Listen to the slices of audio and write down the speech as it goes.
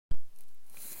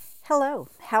Hello,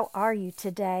 how are you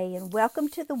today? And welcome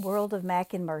to the world of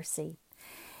Mac and Mercy.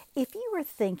 If you were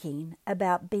thinking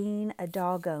about being a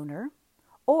dog owner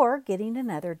or getting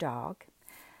another dog,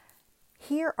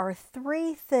 here are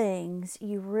 3 things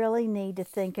you really need to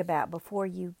think about before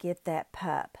you get that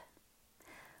pup.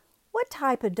 What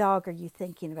type of dog are you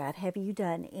thinking about? Have you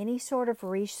done any sort of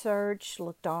research,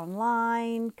 looked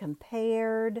online,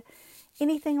 compared,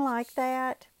 anything like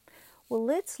that? Well,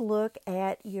 let's look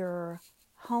at your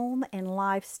home and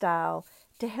lifestyle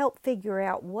to help figure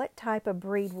out what type of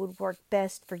breed would work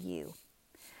best for you.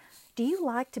 Do you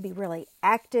like to be really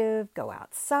active, go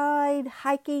outside,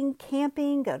 hiking,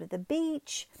 camping, go to the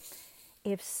beach?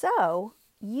 If so,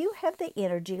 you have the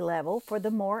energy level for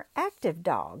the more active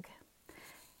dog.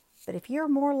 But if you're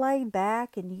more laid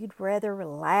back and you'd rather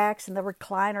relax in the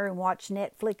recliner and watch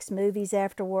Netflix movies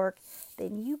after work,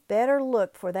 then you better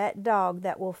look for that dog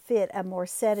that will fit a more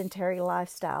sedentary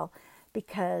lifestyle,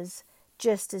 because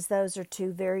just as those are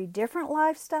 2 very different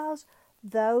lifestyles,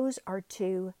 those are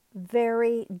 2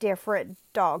 very different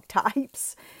dog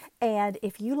types. And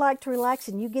if you like to relax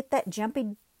and you get that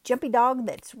jumpy dog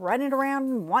that's running around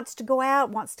and wants to go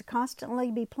out, wants to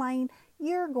constantly be playing,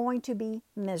 you're going to be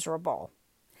miserable.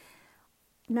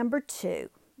 Number 2,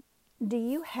 do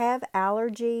you have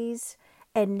allergies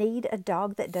and need a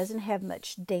dog that doesn't have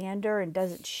much dander and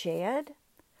doesn't shed?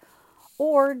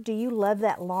 Or do you love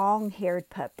that long-haired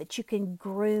pup that you can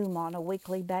groom on a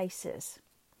weekly basis?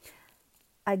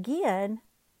 Again,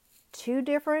 2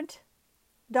 different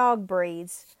dog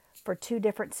breeds for 2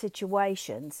 different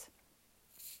situations.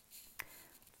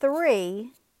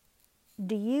 3,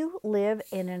 do you live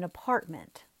in an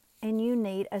apartment and you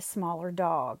need a smaller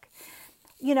dog?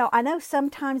 You know, I know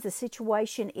sometimes the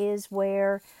situation is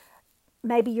where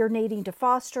maybe you're needing to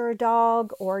foster a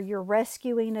dog or you're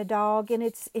rescuing a dog, and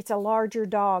it's a larger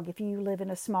dog if you live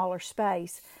in a smaller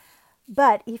space.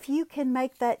 But if you can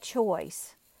make that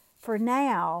choice, for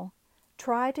now,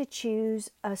 try to choose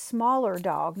a smaller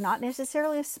dog, not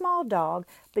necessarily a small dog,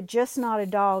 but just not a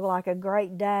dog like a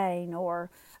Great Dane or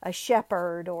a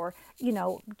Shepherd or,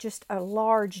 just a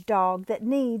large dog that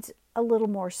needs a little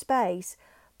more space.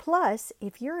 Plus,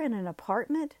 if you're in an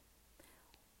apartment,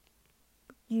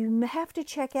 you have to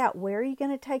check out where you're going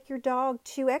to take your dog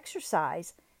to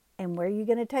exercise and where you're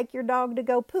going to take your dog to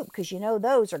go poop, because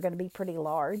those are going to be pretty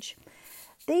large.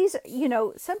 These,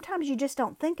 sometimes you just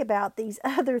don't think about these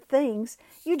other things.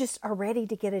 You just are ready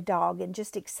to get a dog and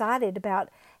just excited about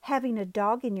having a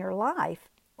dog in your life.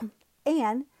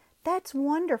 And that's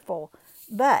wonderful.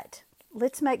 But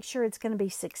let's make sure it's going to be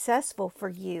successful for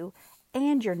you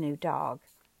and your new dog.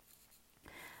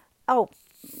 Oh,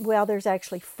 well, there's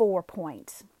actually 4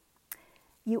 points.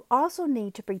 You also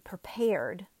need to be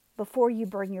prepared before you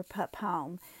bring your pup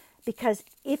home, because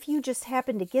if you just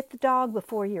happen to get the dog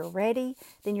before you're ready,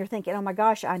 then you're thinking, oh my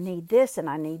gosh, I need this and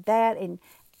I need that, and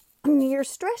your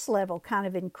stress level kind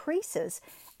of increases,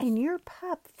 and your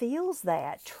pup feels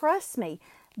that. Trust me,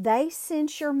 they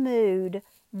sense your mood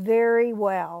very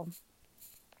well.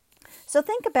 So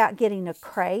think about getting a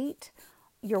crate,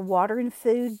 your water and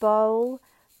food bowl,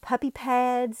 puppy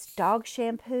pads, dog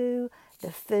shampoo,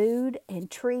 the food and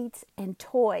treats and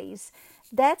toys.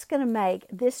 That's going to make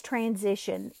this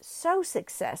transition so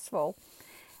successful.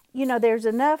 There's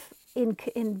enough in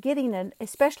getting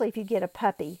especially if you get a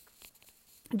puppy,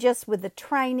 just with the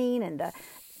training and the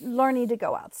learning to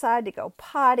go outside, to go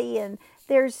potty, and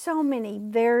there's so many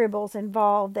variables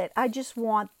involved that I just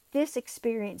want this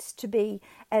experience to be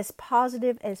as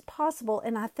positive as possible.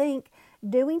 And I think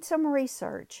doing some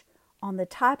research on the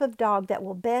type of dog that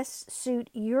will best suit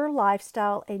your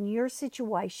lifestyle and your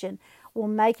situation will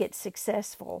make it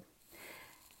successful.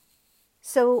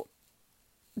 So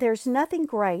there's nothing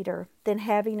greater than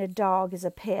having a dog as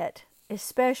a pet,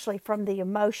 especially from the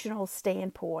emotional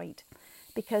standpoint,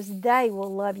 because they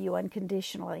will love you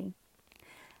unconditionally.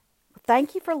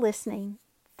 Thank you for listening.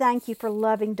 Thank you for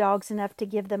loving dogs enough to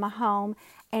give them a home.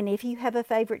 And if you have a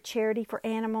favorite charity for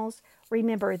animals,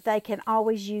 remember they can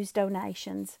always use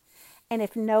donations. And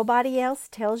if nobody else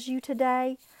tells you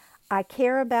today, I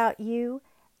care about you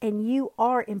and you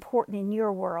are important in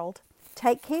your world.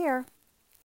 Take care.